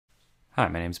Hi,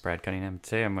 my name is Brad Cunningham.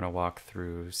 Today I'm going to walk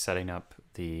through setting up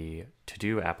the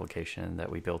TODO application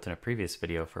that we built in a previous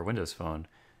video for Windows Phone,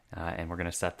 and we're going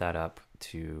to set that up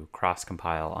to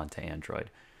cross-compile onto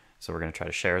Android. So we're going to try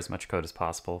to share as much code as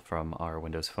possible from our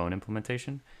Windows Phone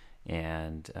implementation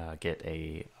and get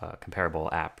a comparable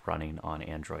app running on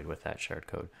Android with that shared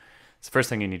code. So the first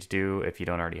thing you need to do, if you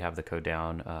don't already have the code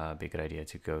down, it'd be a good idea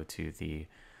to go to the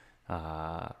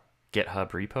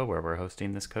GitHub repo where we're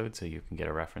hosting this code so you can get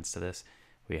a reference to this.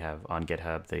 We have on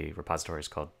GitHub, the repository is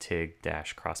called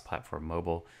tig-cross-platform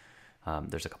mobile.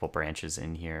 There's a couple branches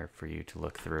in here for you to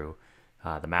look through.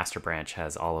 The master branch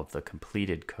has all of the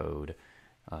completed code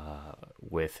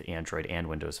with Android and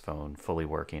Windows Phone fully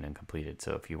working and completed.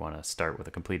 So if you want to start with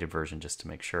a completed version just to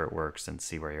make sure it works and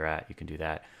see where you're at, you can do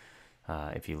that.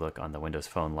 If you look on the Windows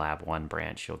Phone Lab 1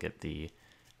 branch, you'll get the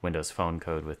Windows Phone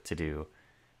code with to-do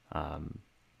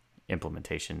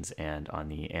implementations, and on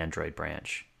the Android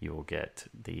branch you will get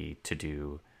the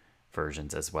to-do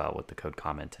versions as well with the code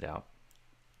commented out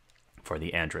for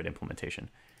the Android implementation.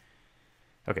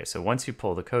 Okay, so once you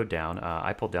pull the code down,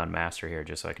 I pulled down master here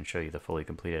just so I can show you the fully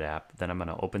completed app. Then I'm going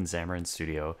to open Xamarin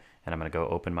Studio and I'm going to go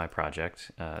open my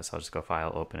project. So I'll just go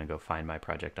file, open, and go find my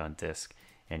project on disk.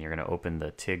 And you're going to open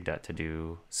the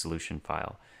tig.todo solution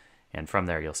file. And from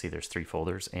there you'll see there's 3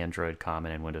 folders: Android,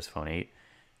 Common, and Windows Phone 8.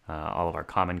 All of our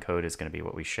common code is going to be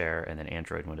what we share, and then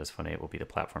Android and Windows Phone 8 will be the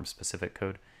platform-specific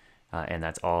code, and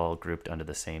that's all grouped under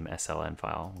the same SLN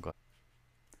file.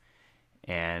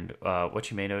 And what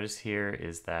you may notice here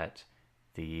is that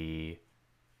you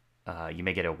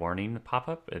may get a warning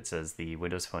pop-up. It says the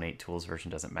Windows Phone 8 tools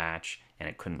version doesn't match, and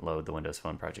it couldn't load the Windows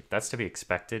Phone project. That's to be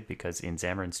expected because in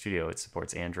Xamarin Studio it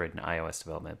supports Android and iOS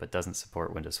development, but doesn't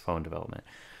support Windows Phone development.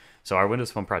 So our Windows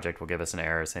Phone project will give us an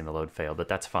error saying the load failed, but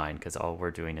that's fine because all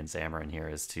we're doing in Xamarin here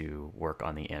is to work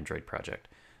on the Android project.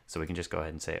 So we can just go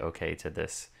ahead and say OK to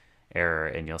this error,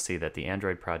 and you'll see that the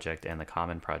Android project and the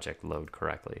Common project load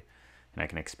correctly. And I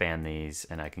can expand these,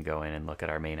 and I can go in and look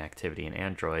at our main activity in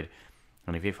Android.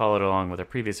 And if you followed along with a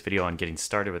previous video on getting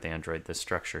started with Android, this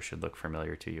structure should look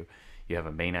familiar to you. You have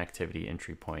a main activity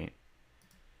entry point,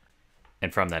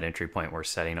 and from that entry point we're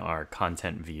setting our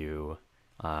content view,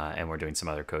 and we're doing some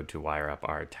other code to wire up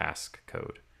our task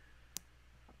code.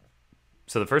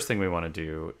 So the first thing we want to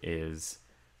do is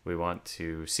we want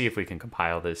to see if we can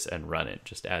compile this and run it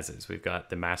just as is. We've got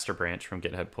the master branch from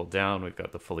GitHub pulled down, we've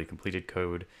got the fully completed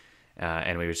code,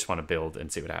 and we just want to build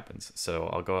and see what happens. So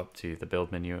I'll go up to the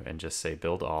build menu and just say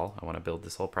build all. I want to build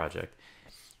this whole project.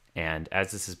 And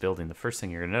as this is building, the first thing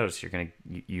you're going to notice,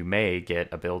 you may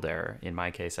get a build error. In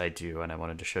my case, I do, and I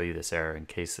wanted to show you this error in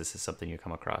case this is something you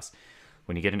come across.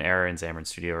 When you get an error in Xamarin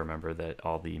Studio, remember that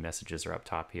all the messages are up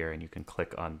top here, and you can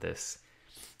click on this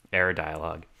error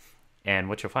dialog. And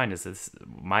what you'll find is this: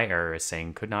 my error is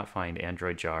saying could not find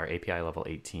Android jar API level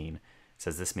 18. It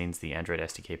says this means the Android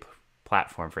SDK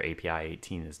platform for API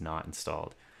 18 is not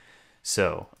installed.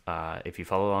 So if you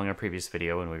follow along our previous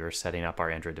video when we were setting up our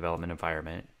Android development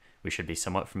environment, we should be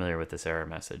somewhat familiar with this error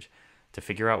message. To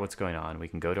figure out what's going on, we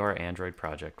can go to our Android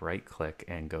project, right click,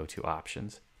 and go to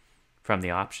options. From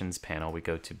the options panel, we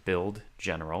go to build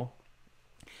general,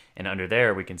 and under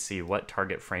there we can see what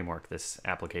target framework this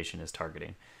application is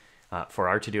targeting. For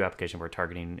our to-do application, we're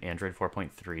targeting Android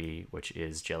 4.3, which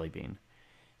is Jelly Bean.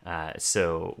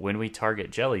 So when we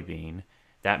target Jelly Bean,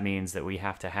 that means that we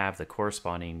have to have the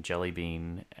corresponding Jelly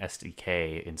Bean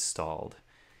SDK installed.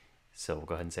 So we'll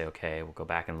go ahead and say OK. We'll go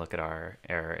back and look at our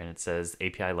error, and it says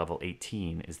API level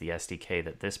 18 is the SDK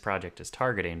that this project is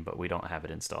targeting, but we don't have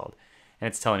it installed. And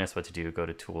it's telling us what to do. Go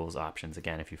to Tools, Options.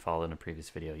 Again, if you followed in a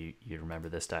previous video, you remember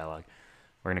this dialog.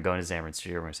 We're going to go into Xamarin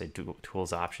Studio. We're going to say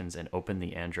Tools, Options, and open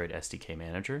the Android SDK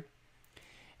Manager.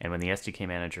 And when the SDK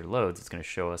Manager loads, it's going to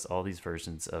show us all these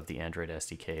versions of the Android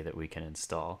SDK that we can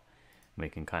install. We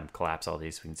can kind of collapse all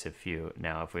these. We can see a few.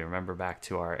 Now, if we remember back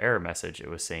to our error message, it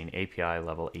was saying API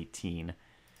level 18,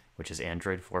 which is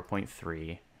Android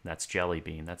 4.3. That's Jelly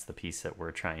Bean. That's the piece that we're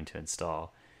trying to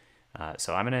install.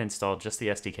 So I'm going to install just the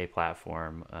SDK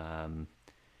platform.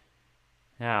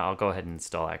 Yeah, I'll go ahead and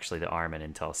install actually the ARM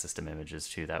and Intel system images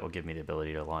too. That will give me the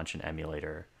ability to launch an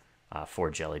emulator for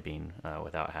Jelly Bean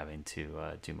without having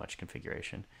to do much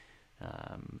configuration.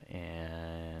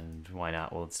 And why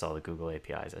not? We'll install the Google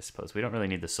APIs, I suppose. We don't really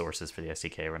need the sources for the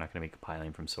SDK. We're not going to be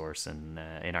compiling from source, and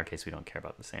in our case, we don't care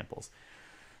about the samples.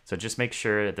 So just make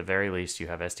sure at the very least you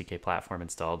have SDK platform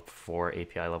installed for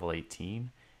API level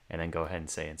 18, and then go ahead and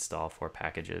say install for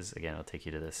packages. Again, it'll take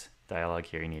you to this dialog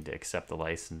here. You need to accept the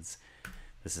license.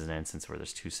 This is an instance where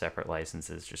there's 2 separate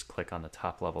licenses. Just click on the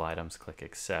top level items, click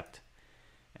accept,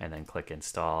 and then click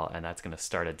install, and that's going to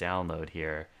start a download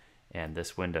here. and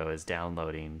this window is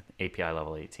downloading API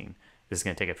level 18. This is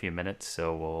going to take a few minutes,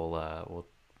 so we'll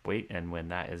wait, and when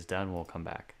that is done, we'll come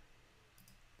back.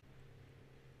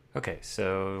 Okay,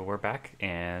 so we're back,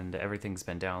 and everything's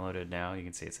been downloaded now. You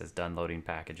can see it says done loading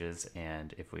packages,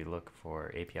 and if we look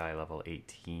for API level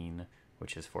 18,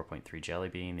 which is 4.3 Jelly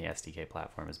Bean, the SDK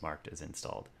platform is marked as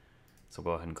installed. So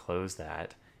we'll go ahead and close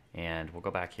that, and we'll go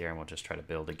back here and we'll just try to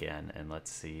build again, and let's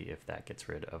see if that gets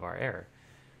rid of our error.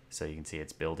 So you can see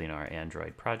it's building our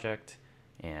Android project,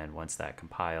 and once that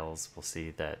compiles, we'll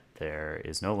see that there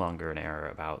is no longer an error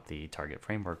about the target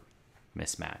framework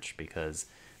mismatch, because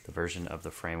the version of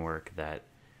the framework that,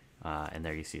 and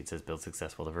there you see it says build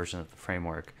successful, the version of the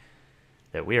framework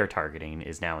that we are targeting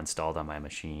is now installed on my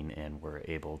machine, and we're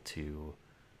able to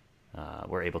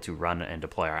run and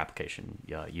deploy our application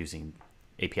using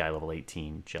API level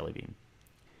 18 Jelly Bean.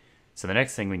 So the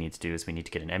next thing we need to do is we need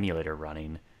to get an emulator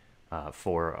running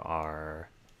for our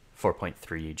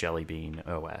 4.3 Jelly Bean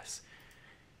OS.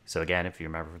 So again, if you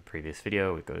remember from the previous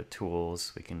video, we go to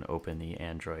Tools, we can open the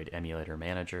Android Emulator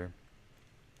Manager.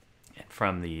 And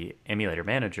from the Emulator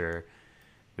Manager,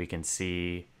 we can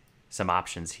see some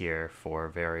options here for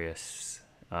various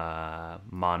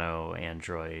mono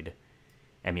Android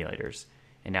emulators.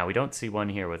 And now we don't see one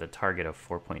here with a target of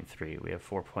 4.3. We have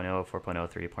 4.0,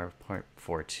 4.03,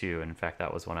 4.42, and in fact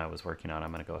that was one I was working on.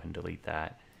 I'm going to go ahead and delete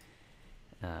that.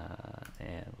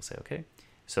 And we'll say okay.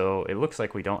 So it looks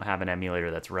like we don't have an emulator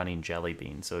that's running Jelly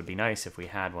Bean. So it'd be nice if we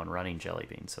had one running Jelly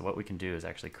Bean. So what we can do is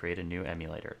actually create a new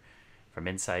emulator. From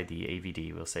inside the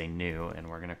AVD, we'll say new, and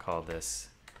we're going to call this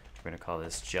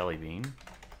Jelly Bean.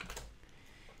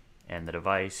 And the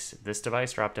device, this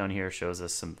device drop down here shows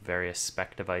us some various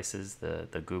spec devices,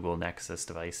 the Google Nexus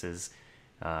devices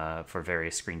for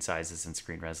various screen sizes and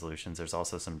screen resolutions. There's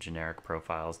also some generic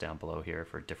profiles down below here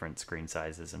for different screen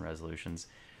sizes and resolutions.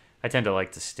 I tend to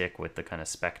like to stick with the kind of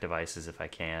spec devices if I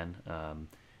can.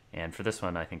 And for this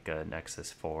one, I think a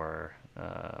Nexus 4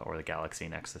 or the Galaxy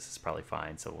Nexus is probably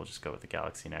fine. So we'll just go with the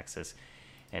Galaxy Nexus.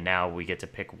 And now we get to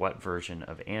pick what version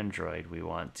of Android we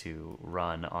want to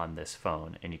run on this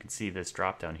phone. And you can see this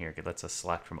drop down here. It lets us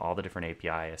select from all the different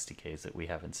API SDKs that we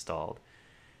have installed.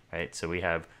 Right? So we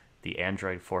have the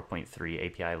Android 4.3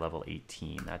 API level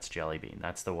 18. That's Jelly Bean.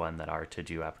 That's the one that our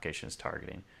TODO application is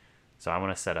targeting. So I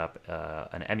want to set up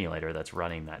an emulator that's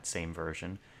running that same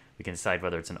version. We can decide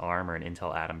whether it's an ARM or an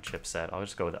Intel Atom chipset. I'll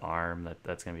just go with ARM.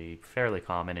 That's going to be fairly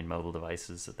common in mobile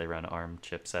devices that they run ARM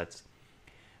chipsets.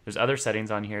 There's other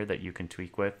settings on here that you can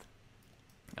tweak with.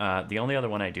 The only other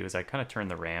one I do is I kind of turn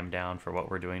the RAM down for what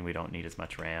we're doing. We don't need as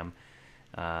much RAM.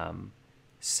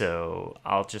 So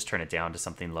I'll just turn it down to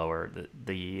something lower.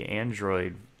 The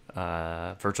Android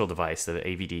virtual device, the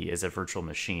AVD, is a virtual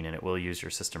machine, and it will use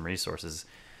your system resources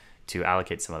to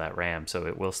allocate some of that RAM. So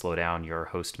it will slow down your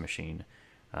host machine.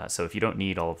 So if you don't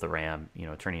need all of the RAM,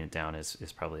 turning it down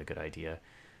is probably a good idea.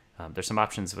 There's some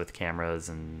options with cameras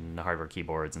and hardware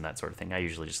keyboards and that sort of thing. I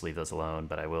usually just leave those alone,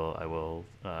 but I will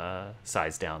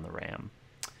size down the RAM.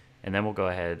 And then we'll go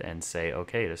ahead and say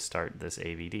OK to start this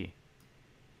AVD.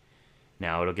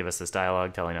 Now it'll give us this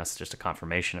dialog telling us just a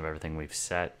confirmation of everything we've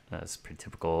set. That's pretty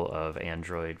typical of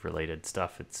Android related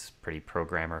stuff. It's pretty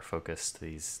programmer focused.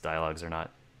 These dialogs are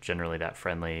not generally that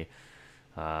friendly.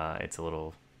 It's a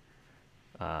little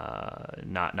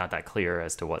not that clear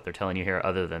as to what they're telling you here,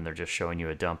 other than they're just showing you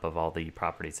a dump of all the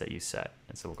properties that you set.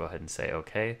 And so we'll go ahead and say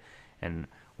OK. And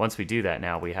once we do that,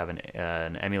 now we have an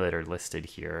emulator listed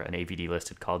here, an AVD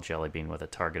listed called Jelly Bean with a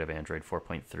target of Android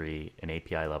 4.3, an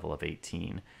API level of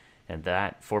 18. And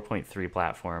that 4.3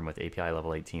 platform with API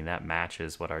level 18, that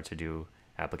matches what our TODO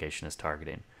application is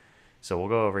targeting. So we'll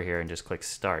go over here and just click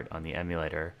Start on the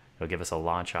emulator. It'll give us a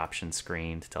launch option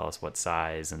screen to tell us what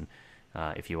size, and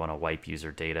if you want to wipe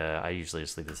user data. I usually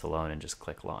just leave this alone and just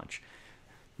click Launch.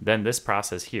 Then this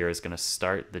process here is going to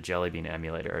start the Jelly Bean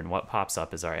emulator, and what pops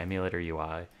up is our emulator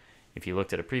UI. If you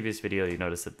looked at a previous video, you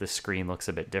notice that this screen looks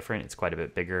a bit different. It's quite a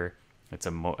bit bigger. It's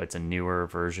a newer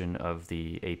version of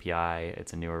the API.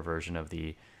 It's a newer version of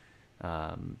the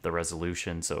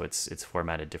resolution, so it's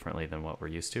formatted differently than what we're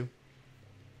used to.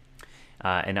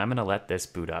 And I'm going to let this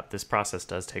boot up. This process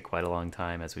does take quite a long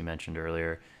time, as we mentioned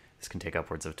earlier. This can take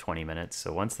upwards of 20 minutes.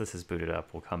 So once this is booted up,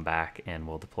 we'll come back and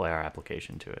we'll deploy our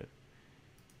application to it.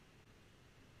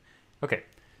 Okay,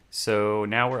 so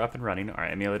now we're up and running. Our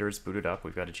emulator is booted up.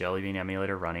 We've got a Jelly Bean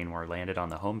emulator running. We're landed on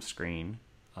the home screen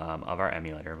of our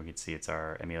emulator. We can see it's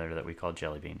our emulator that we call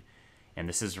Jelly Bean. And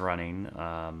this is running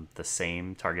the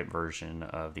same target version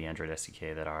of the Android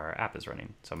SDK that our app is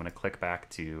running. So I'm going to click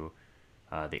back to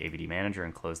the AVD manager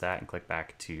and close that, and click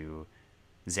back to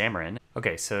Xamarin.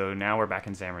 Okay, so now we're back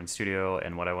in Xamarin Studio,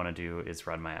 and what I want to do is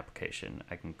run my application.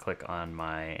 I can click on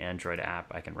my Android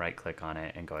app, I can right click on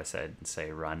it and go ahead and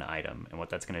say run item. And what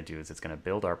that's going to do is it's going to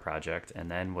build our project, and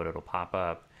then what it'll pop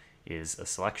up is a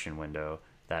selection window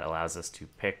that allows us to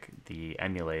pick the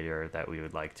emulator that we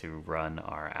would like to run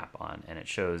our app on. And it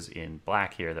shows in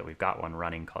black here that we've got one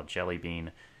running called Jelly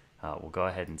Bean. We'll go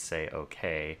ahead and say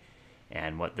OK.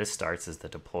 And what this starts is the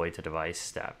deploy to device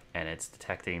step, and it's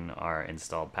detecting our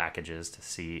installed packages to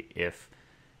see if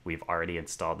we've already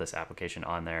installed this application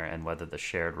on there, and whether the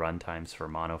shared runtimes for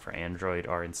Mono for Android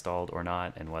are installed or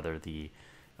not, and whether the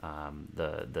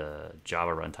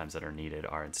Java runtimes that are needed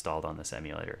are installed on this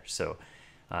emulator. So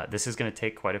this is going to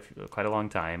take quite a long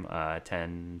time,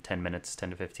 10 minutes,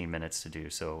 10 to 15 minutes to do.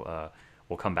 So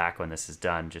we'll come back when this is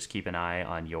done. Just keep an eye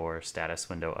on your status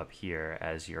window up here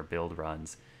as your build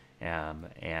runs.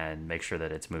 And make sure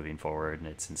that it's moving forward and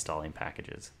it's installing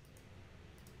packages.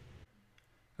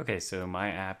 Okay, so my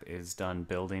app is done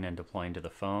building and deploying to the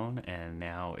phone, and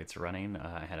now it's running.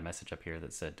 I had a message up here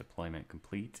that said deployment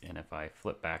complete, and if I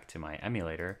flip back to my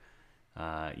emulator,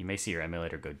 you may see your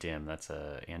emulator go dim. That's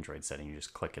a Android setting. You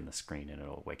just click in the screen and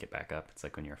it'll wake it back up. It's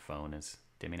like when your phone is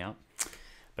dimming out.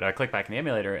 But I click back in the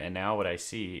emulator, and now what I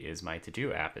see is my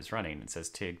To-Do app is running. It says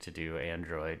TIG To-Do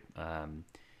Android.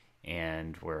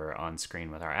 And we're on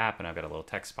screen with our app, and I've got a little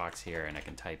text box here, and I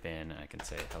can type in, and I can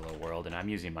say hello world, and I'm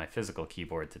using my physical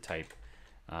keyboard to type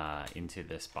into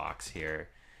this box here.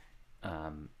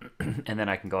 And then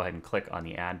I can go ahead and click on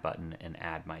the add button and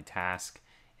add my task,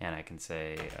 and I can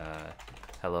say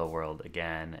hello world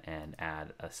again and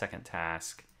add a second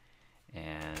task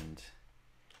and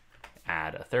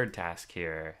add a third task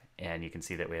here, and you can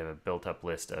see that we have a built up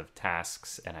list of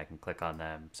tasks, and I can click on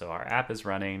them. So our app is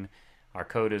running. Our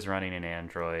code is running in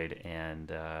Android,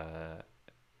 and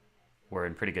we're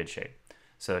in pretty good shape.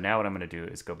 So now what I'm going to do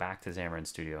is go back to Xamarin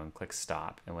Studio and click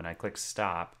Stop. And when I click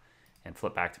Stop and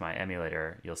flip back to my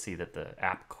emulator, you'll see that the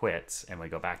app quits, and we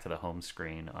go back to the home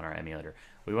screen on our emulator.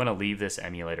 We want to leave this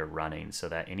emulator running so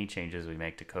that any changes we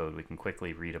make to code, we can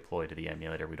quickly redeploy to the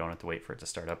emulator. We don't have to wait for it to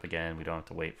start up again. We don't have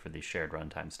to wait for the shared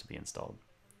runtimes to be installed.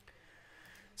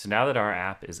 So now that our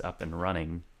app is up and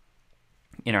running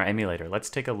in our emulator, let's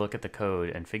take a look at the code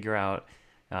and figure out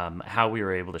how we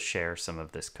were able to share some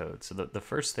of this code. So the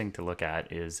first thing to look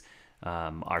at is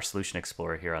our Solution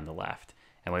Explorer here on the left,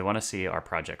 and we want to see our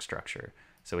project structure.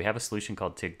 So we have a solution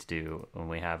called TIG To Do, and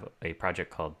we have a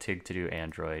project called TIG To Do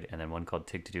Android, and then one called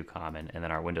TIG To Do Common, and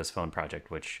then our Windows Phone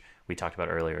project, which we talked about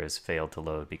earlier, has failed to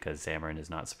load because Xamarin does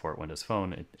not support Windows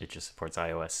Phone. It just supports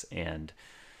iOS and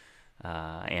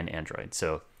Android.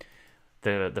 So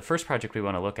the first project we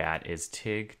want to look at is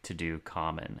TIG To Do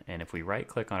Common. And if we right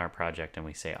click on our project and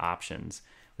we say options,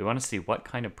 we want to see what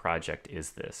kind of project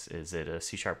is this. Is it a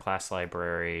C# class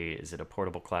library? Is it a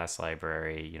portable class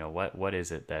library? You know, what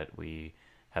is it that we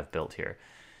have built here?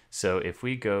 So if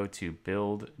we go to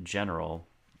build general,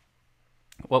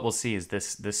 what we'll see is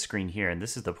this screen here, and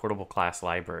this is the portable class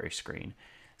library screen.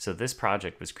 So this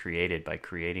project was created by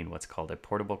creating what's called a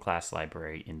portable class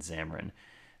library in Xamarin.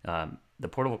 The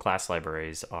portable class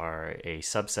libraries are a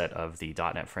subset of the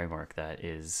 .NET framework that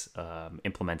is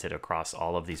implemented across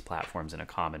all of these platforms in a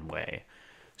common way.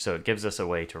 So it gives us a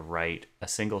way to write a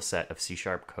single set of C#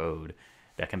 code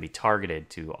that can be targeted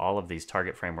to all of these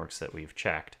target frameworks that we've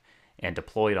checked and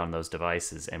deployed on those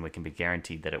devices, and we can be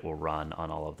guaranteed that it will run on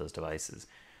all of those devices.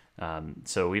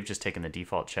 So we've just taken the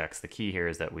default checks. The key here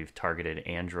is that we've targeted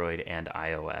Android and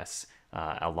iOS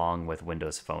along with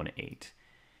Windows Phone 8.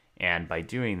 And by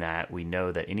doing that, we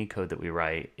know that any code that we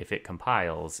write, if it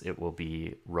compiles, it will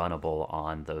be runnable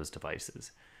on those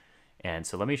devices. And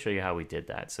so let me show you how we did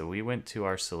that. So we went to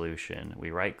our solution, we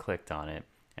right-clicked on it,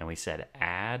 and we said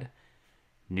Add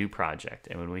New Project.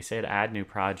 And when we said Add New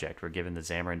Project, we're given the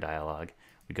Xamarin dialog.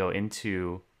 We go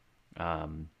into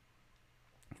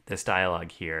this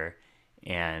dialog here,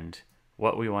 and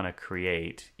what we want to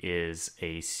create is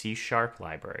a C#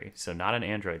 library. So not an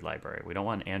Android library. We don't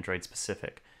want Android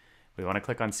specific. We want to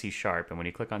click on C#, and when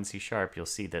you click on C#, you'll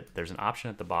see that there's an option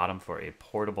at the bottom for a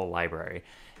portable library,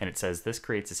 and it says this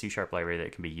creates a C# library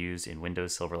that can be used in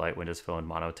Windows Silverlight, Windows Phone,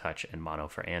 Mono Touch, and Mono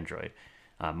for Android.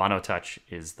 Mono Touch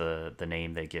is the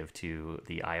name they give to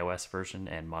the iOS version,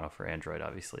 and Mono for Android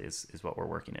obviously is what we're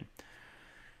working in.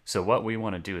 So what we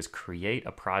want to do is create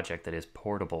a project that is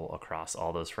portable across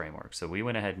all those frameworks. So we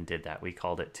went ahead and did that. We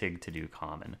called it TIG To Do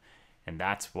Common, and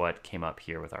that's what came up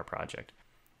here with our project.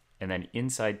 And then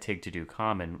inside TIG To Do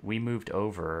Common, we moved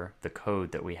over the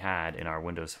code that we had in our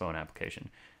Windows Phone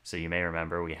application. So you may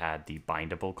remember we had the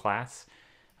bindable class,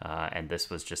 and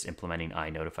this was just implementing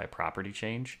iNotify property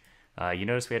change. You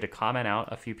notice we had to comment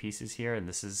out a few pieces here, and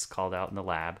this is called out in the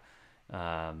lab.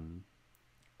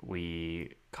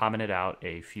 We commented out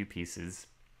a few pieces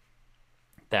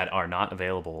that are not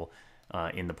available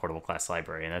in the portable class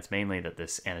library, and that's mainly that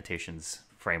this annotations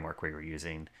framework we were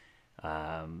using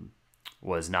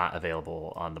was not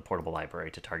available on the portable library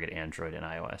to target Android and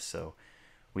iOS. So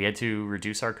we had to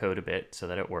reduce our code a bit so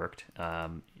that it worked.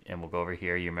 And we'll go over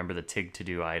here. You remember the TIG to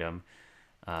do item.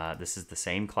 This is the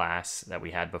same class that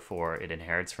we had before. It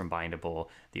inherits from bindable.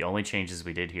 The only changes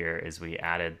we did here is we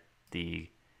added the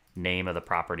name of the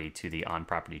property to the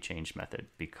onProperty change method,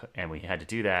 and we had to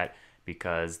do that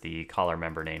because the caller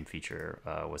member name feature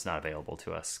was not available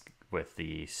to us with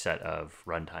the set of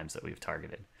runtimes that we've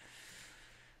targeted.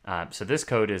 So this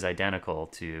code is identical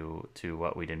to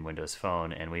what we did in Windows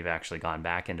Phone, and we've actually gone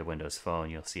back into Windows Phone.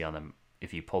 You'll see on the,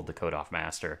 if you pulled the code off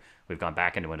master, we've gone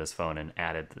back into Windows Phone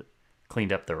and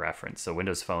cleaned up the reference. So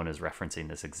Windows Phone is referencing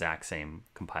this exact same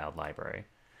compiled library.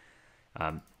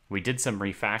 We did some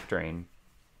refactoring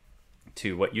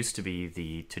to what used to be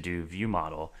the to-do view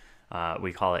model.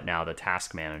 We call it now the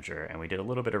task manager, and we did a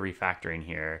little bit of refactoring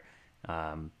here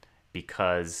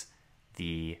because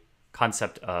the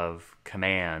concept of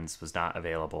commands was not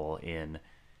available in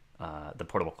the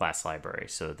portable class library.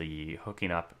 So the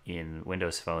hooking up in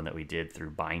Windows Phone that we did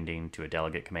through binding to a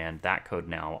delegate command, that code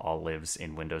now all lives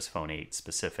in Windows Phone 8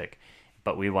 specific,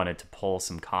 but we wanted to pull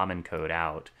some common code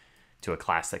out to a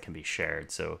class that can be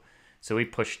shared. So we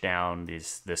pushed down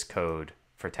this code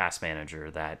for Task Manager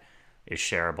that is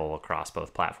shareable across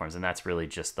both platforms, and that's really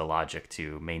just the logic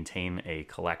to maintain a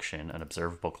collection, an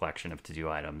observable collection of to-do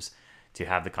items, to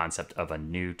have the concept of a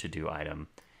new to-do item,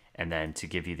 and then to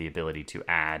give you the ability to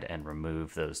add and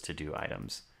remove those to-do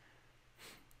items.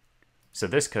 So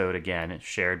this code, again, is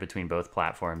shared between both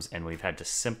platforms, and we've had to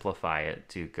simplify it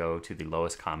to go to the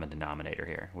lowest common denominator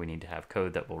here. We need to have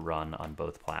code that will run on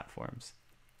both platforms.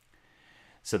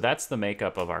 So that's the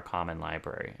makeup of our common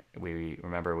library.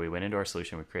 Remember, we went into our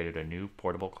solution, we created a new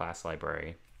portable class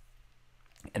library,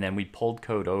 and then we pulled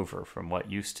code over from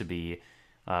what used to be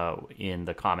in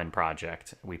the common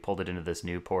project. We pulled it into this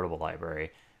new portable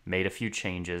library, made a few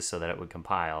changes so that it would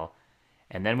compile,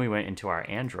 and then we went into our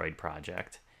Android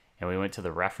project, and we went to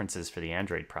the references for the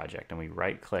Android project, and we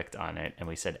right-clicked on it, and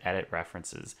we said Edit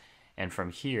References. And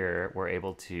from here, we're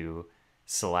able to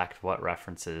select what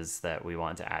references that we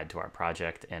want to add to our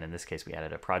project, and in this case, we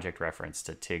added a project reference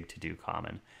to TIG to do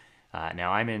common.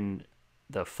 Now, I'm in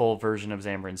the full version of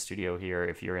Xamarin Studio here.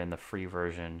 If you're in the free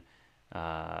version,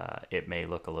 it may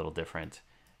look a little different,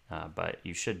 but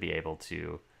you should be able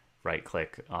to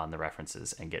right-click on the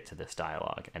references and get to this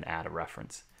dialog and add a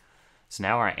reference. So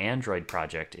now our Android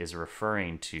project is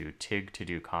referring to TIG to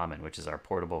do common, which is our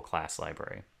portable class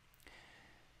library.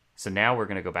 So now we're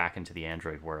going to go back into the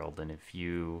Android world, and if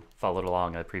you followed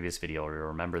along in the previous video, you'll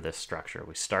remember this structure.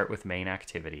 We start with main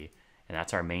activity, and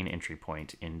that's our main entry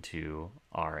point into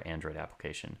our Android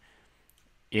application.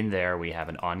 In there, we have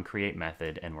an onCreate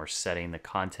method, and we're setting the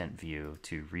content view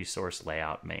to resource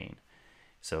layout main.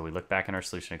 So we look back in our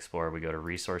Solution Explorer, we go to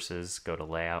resources, go to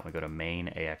layout, we go to main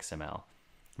AXML.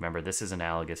 Remember, this is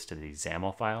analogous to the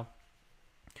XAML file.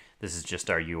 This is just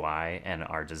our UI, and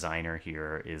our designer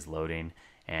here is loading,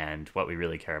 and what we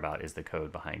really care about is the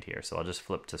code behind here. So I'll just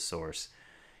flip to source,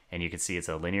 and you can see it's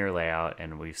a linear layout,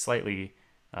 and we've slightly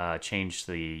changed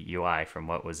the UI from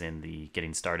what was in the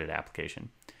Getting Started application.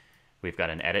 We've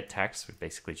got an edit text,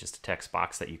 basically just a text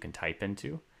box that you can type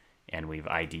into, and we've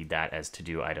ID'd that as to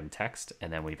do item text,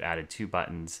 and then we've added two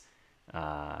buttons.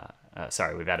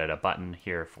 We've added a button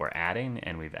here for adding,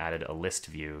 and we've added a list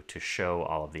view to show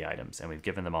all of the items, and we've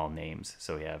given them all names.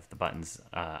 So we have the button's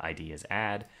ID is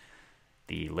add,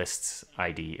 the list's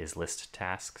ID is list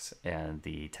tasks, and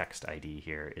the text ID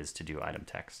here is to do item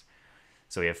text.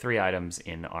 So we have three items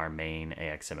in our main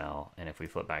AXML, and if we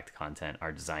flip back to content,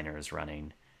 our designer is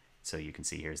running. So you can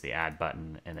see here's the add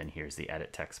button, and then here's the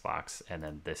edit text box, and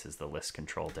then this is the list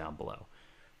control down below.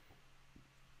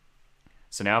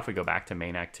 So now if we go back to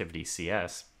main activity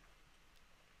CS,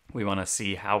 we want to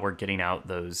see how we're getting out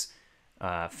those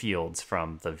fields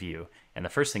from the view. And the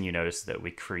first thing you notice is that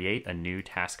we create a new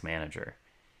task manager.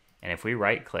 And if we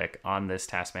right click on this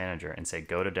task manager and say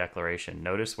go to declaration,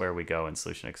 notice where we go in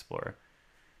Solution Explorer.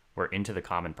 We're into the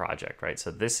common project, right?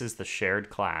 So this is the shared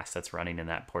class that's running in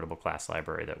that portable class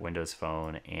library that Windows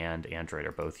Phone and Android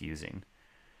are both using.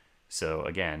 So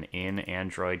again, in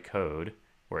Android code,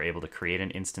 we're able to create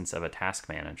an instance of a task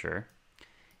manager,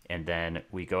 and then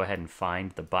we go ahead and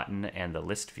find the button and the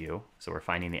list view. So we're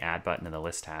finding the add button and the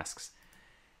list tasks.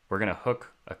 We're going to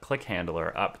hook a click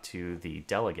handler up to the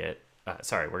delegate.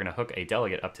 We're going to hook a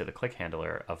delegate up to the click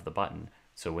handler of the button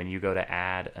So when you go to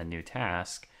add a new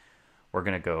task, we're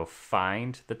going to go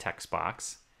find the text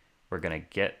box. We're going to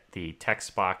get the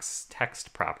text box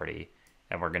text property,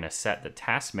 and we're going to set the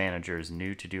task manager's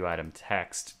new to-do item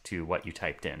text to what you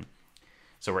typed in.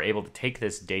 So we're able to take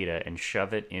this data and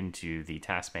shove it into the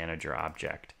task manager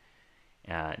object.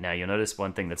 Now you'll notice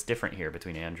one thing that's different here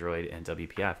between Android and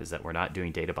WPF is that we're not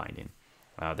doing data binding.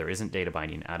 There isn't data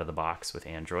binding out of the box with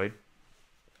Android.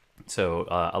 So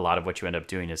a lot of what you end up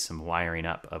doing is some wiring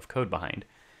up of code behind.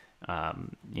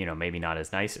 Maybe not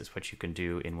as nice as what you can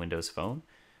do in Windows Phone,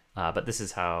 but this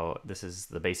is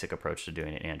the basic approach to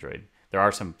doing it in Android. There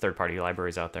are some third-party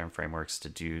libraries out there and frameworks to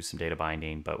do some data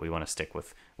binding, but we want to stick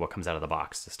with what comes out of the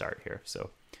box to start here.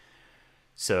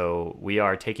 So we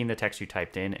are taking the text you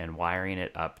typed in and wiring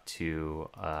it up to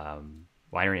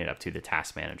the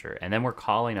task manager, and then we're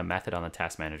calling a method on the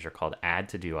task manager called add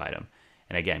to do item.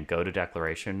 And again, go to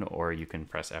declaration, or you can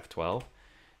press F12.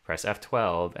 Press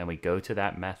F12, and we go to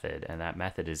that method, and that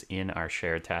method is in our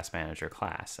shared task manager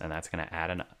class, and that's going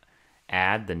to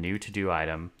add the new to-do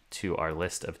item to our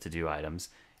list of to-do items,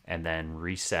 and then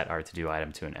reset our to-do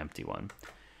item to an empty one.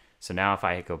 So now if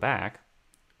I go back,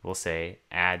 we'll say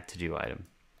add to-do item.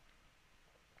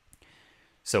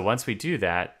 So once we do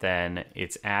that, then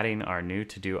it's adding our new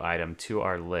to-do item to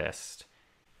our list.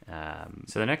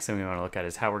 So the next thing we want to look at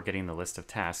is how we're getting the list of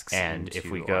tasks. And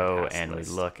if we go and we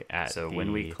look at,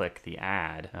 when we click the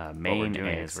add, main what we're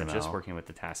doing is we're just working with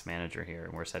the task manager here,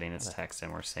 and we're setting its text,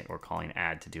 and we're calling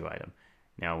add to do item.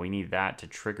 Now we need that to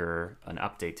trigger an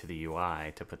update to the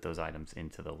UI to put those items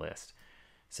into the list.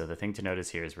 So the thing to notice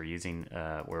here is we're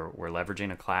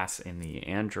leveraging a class in the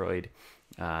Android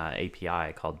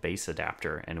API called base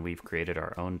adapter, and we've created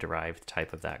our own derived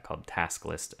type of that called task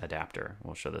list adapter.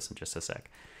 We'll show this in just a sec.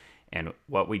 And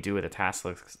what we do with a task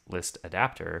list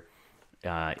adapter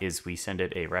is we send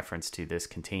it a reference to this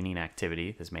containing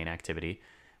activity, this main activity,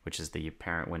 which is the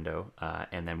parent window,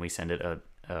 and then we send it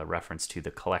a reference to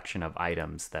the collection of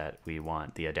items that we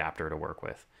want the adapter to work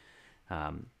with.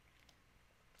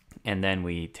 And then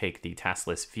we take the task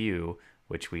list view,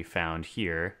 which we found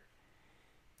here,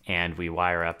 and we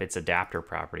wire up its adapter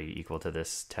property equal to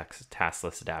this task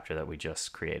list adapter that we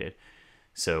just created.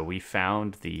 So we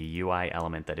found the UI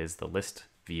element that is the list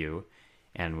view,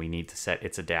 and we need to set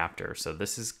its adapter. So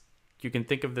you can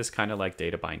think of this kind of like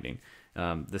data binding.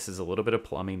 This is a little bit of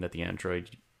plumbing that the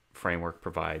Android framework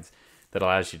provides that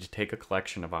allows you to take a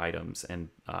collection of items and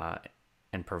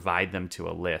provide them to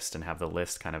a list and have the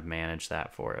list kind of manage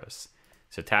that for us.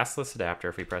 So task list adapter,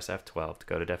 if we press F12 to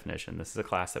go to definition, this is a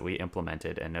class that we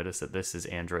implemented, and notice that this is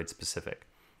Android specific.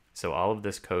 So all of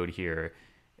this code here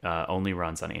only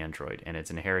runs on Android, and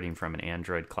it's inheriting from an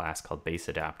Android class called base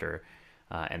adapter,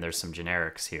 and there's some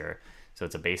generics here. So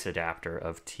it's a base adapter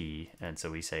of T, and so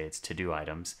we say it's to-do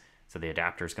items. So the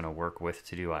adapter is going to work with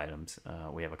to-do items.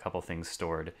 We have a couple things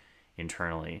stored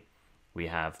internally. We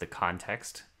have the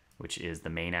context, which is the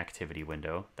main activity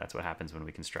window. That's what happens when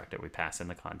we construct it. We pass in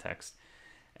the context.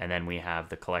 And then we have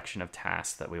the collection of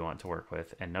tasks that we want to work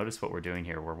with. And notice what we're doing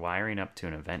here. We're wiring up to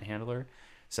an event handler.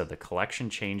 So the collection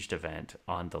changed event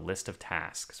on the list of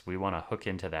tasks, we want to hook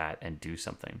into that and do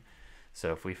something.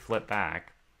 So if we flip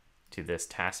back to this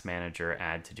task manager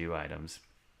add to-do items,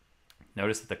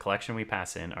 notice that the collection we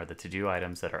pass in are the to-do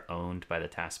items that are owned by the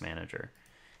task manager.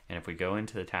 And if we go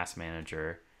into the task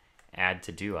manager add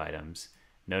to-do items,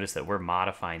 notice that we're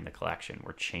modifying the collection.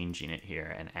 We're changing it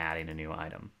here and adding a new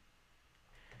item.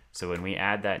 So when we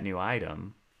add that new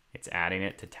item, it's adding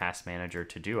it to task manager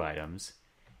to-do items.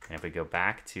 And if we go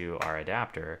back to our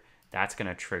adapter, that's going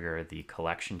to trigger the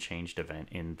collection changed event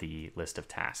in the list of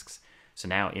tasks. So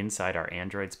now inside our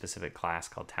Android specific class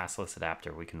called task list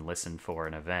adapter, we can listen for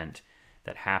an event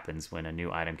that happens when a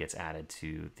new item gets added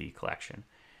to the collection.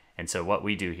 And so what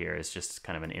we do here is just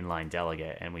kind of an inline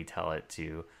delegate, and we tell it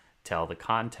to tell the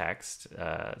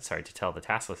tell the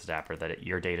task list adapter that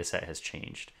your data set has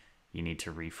changed. You need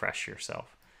to refresh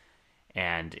yourself.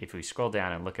 And if we scroll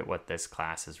down and look at what this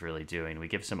class is really doing, we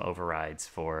give some overrides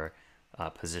for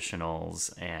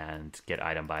positionals and get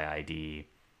item by ID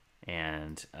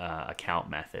and account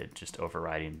method, just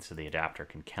overriding so the adapter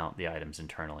can count the items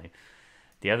internally.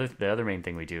 The other main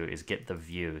thing we do is get the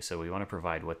view. So we want to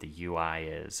provide what the UI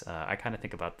is. I kind of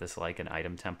think about this like an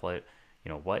item template.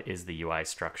 What is the UI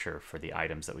structure for the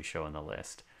items that we show in the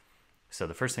list? So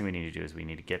the first thing we need to do is we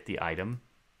need to get the item.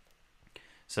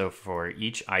 So for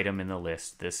each item in the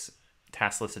list, this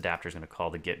task list adapter is going to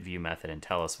call the get view method and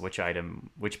tell us which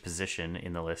position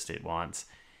in the list it wants.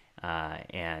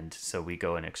 And so we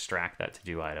go and extract that to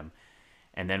do item.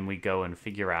 and then we go and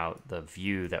figure out the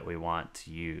view that we want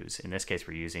to use. In this case,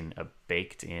 we're using a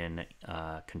baked-in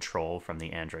control from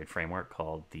the Android framework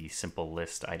called the simple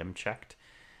list item checked.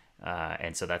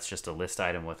 And so that's just a list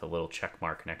item with a little check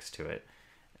mark next to it.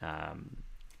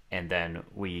 And then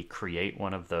we create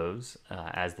one of those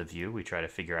as the view. We try to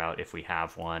figure out if we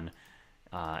have one,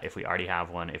 if we already have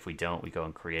one. If we don't, we go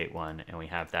and create one, and we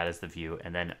have that as the view.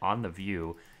 And then on the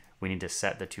view, we need to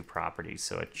set the two properties.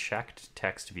 So a checked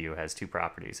text view has two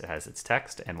properties. It has its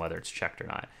text and whether it's checked or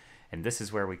not. And this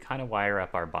is where we kind of wire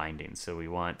up our bindings. So we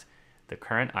want the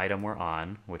current item we're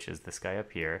on, which is this guy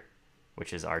up here,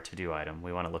 which is our to-do item.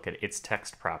 We want to look at its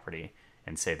text property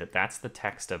and say that that's the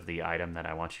text of the item that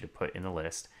I want you to put in the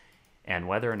list. And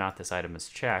whether or not this item is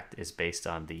checked is based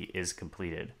on the is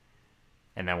completed.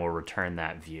 And then we'll return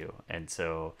that view. And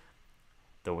so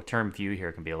the term view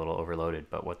here can be a little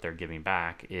overloaded, but what they're giving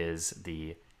back is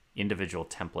the individual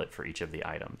template for each of the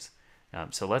items.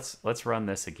 So let's run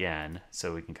this again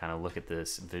so we can kind of look at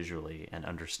this visually and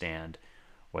understand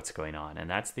what's going on. And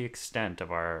that's the extent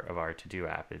of our to-do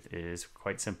app. It is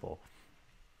quite simple.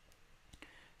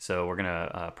 So we're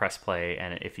gonna press play,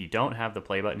 and if you don't have the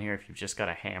play button here, if you've just got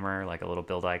a hammer, like a little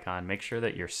build icon, make sure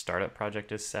that your startup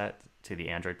project is set to the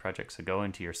Android project. So go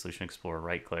into your Solution Explorer,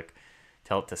 right click,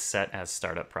 tell it to set as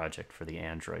startup project for the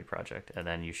Android project, and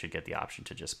then you should get the option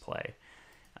to just play.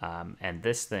 And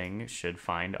this thing should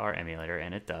find our emulator,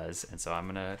 and it does. And so I'm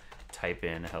gonna type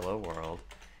in hello world,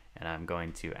 and I'm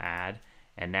going to add.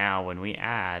 And now when we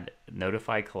add,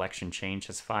 notify collection change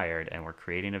has fired, and we're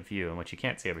creating a view. And what you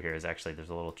can't see over here is actually there's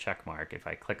a little check mark. If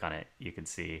I click on it, you can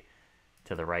see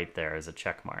to the right there is a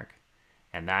check mark.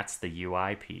 And that's the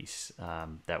UI piece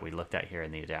that we looked at here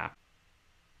in the adapt.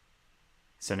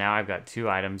 So now I've got two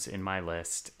items in my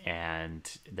list, and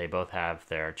they both have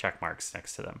their check marks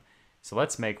next to them. So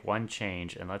let's make one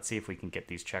change, and let's see if we can get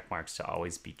these check marks to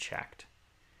always be checked.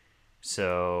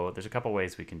 So there's a couple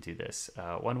ways we can do this.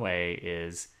 One way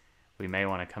is we may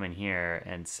want to come in here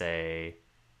and say,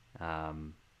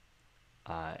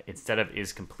 instead of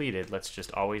is completed, let's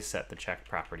just always set the check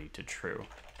property to true.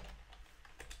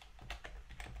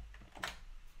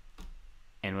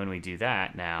 And when we do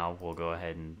that, now we'll go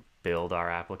ahead and build our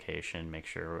application, make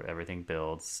sure everything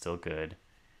builds, still good.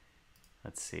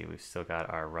 Let's see, we've still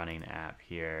got our running app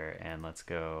here, and let's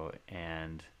go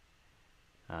and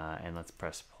let's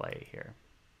press play here.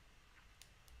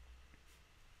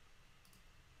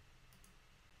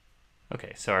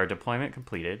 Okay, so our deployment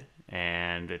completed,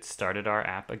 and it started our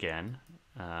app again,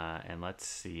 and let's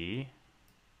see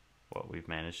what we've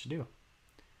managed to do.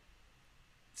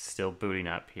 It's still booting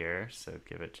up here, so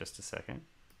give it just a second.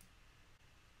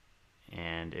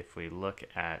 And if we look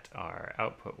at our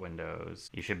output windows,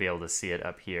 you should be able to see it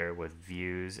up here with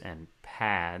views and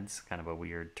pads, kind of a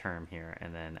weird term here,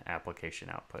 and then application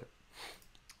output.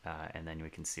 And then we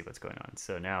can see what's going on.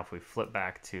 So now if we flip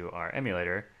back to our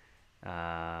emulator,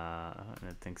 and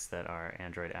it thinks that our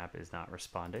Android app is not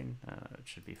responding, it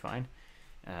should be fine.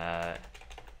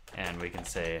 And we can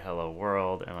say hello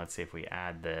world, and let's see if we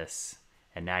add this.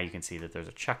 And now you can see that there's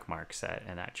a check mark set,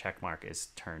 and that check mark is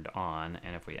turned on.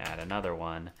 And if we add another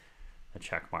one, the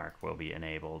check mark will be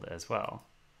enabled as well.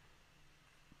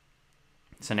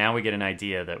 So now we get an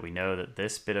idea that we know that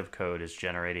this bit of code is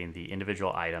generating the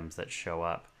individual items that show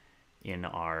up in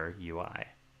our UI.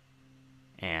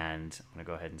 And I'm going to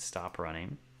go ahead and stop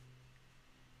running.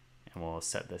 And we'll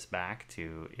set this back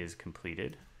to is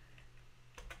completed.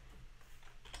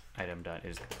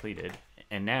 Item.isCompleted.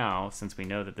 And now, since we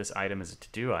know that this item is a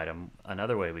to-do item,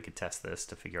 another way we could test this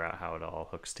to figure out how it all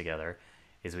hooks together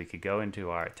is we could go into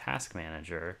our task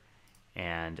manager,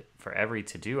 and for every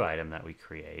to-do item that we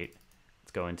create,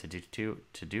 let's go into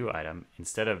to-do item.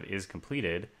 Instead of is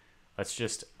completed, let's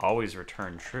just always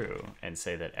return true and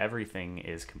say that everything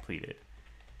is completed.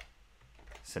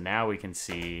 So now we can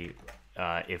see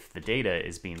if the data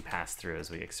is being passed through as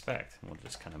we expect. We'll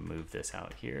just kind of move this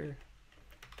out here.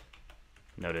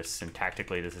 Notice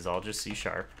syntactically this is all just C#,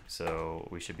 so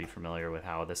we should be familiar with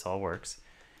how this all works.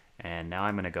 And now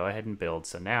I'm going to go ahead and build.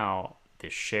 So now the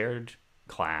shared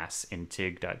class in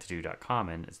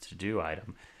tig.todo.common is to-do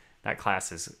item. That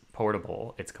class is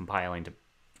portable. It's compiling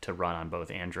to run on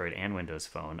both Android and Windows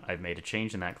Phone. I've made a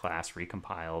change in that class,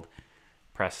 recompiled,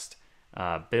 pressed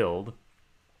build,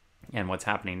 and what's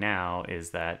happening now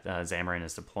is that Xamarin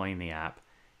is deploying the app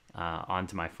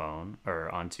onto my phone,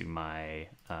 or onto my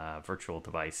virtual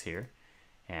device here,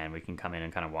 and we can come in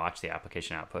and kind of watch the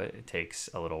application output. It takes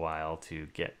a little while to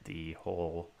get the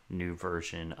whole new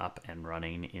version up and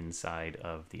running inside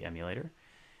of the emulator,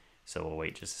 so we'll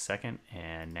wait just a second.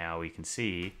 And now we can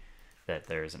see that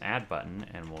there's an add button,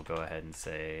 and we'll go ahead and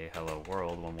say hello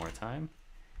world one more time.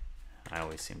 I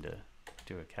always seem to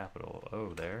do a capital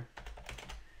O there.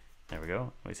 There we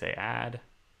go. We say add,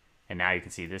 and now you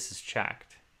can see this is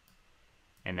checked.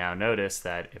 And now notice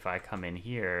that if I come in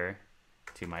here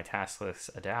to my task list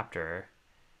adapter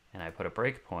and I put a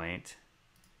breakpoint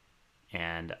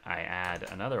and I add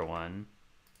another one,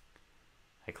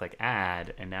 I click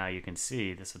add, and now you can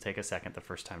see this will take a second the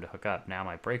first time to hook up. Now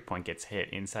my breakpoint gets hit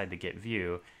inside the get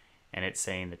view, and it's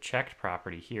saying the checked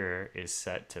property here is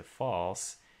set to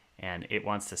false, and it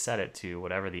wants to set it to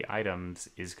whatever the items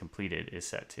is completed is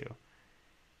set to.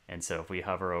 And so if we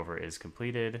hover over is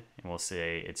completed, and we'll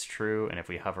say it's true, and if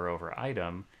we hover over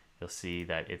item, you'll see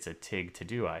that it's a TIG to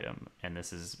do item. And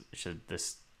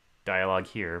this dialog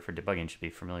here for debugging should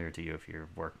be familiar to you if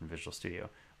you've worked in Visual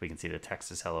Studio. We can see the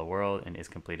text is hello world and is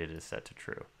completed is set to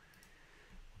true.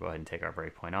 We'll go ahead and take our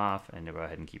breakpoint off and go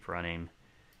ahead and keep running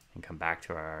and come back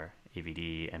to our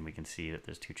AVD, and we can see that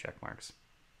there's 2 check marks.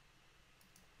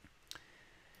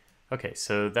 Okay,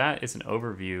 so that is an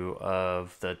overview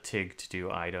of the TIG to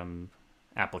do item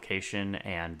application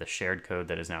and the shared code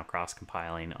that is now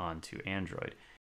cross-compiling onto Android.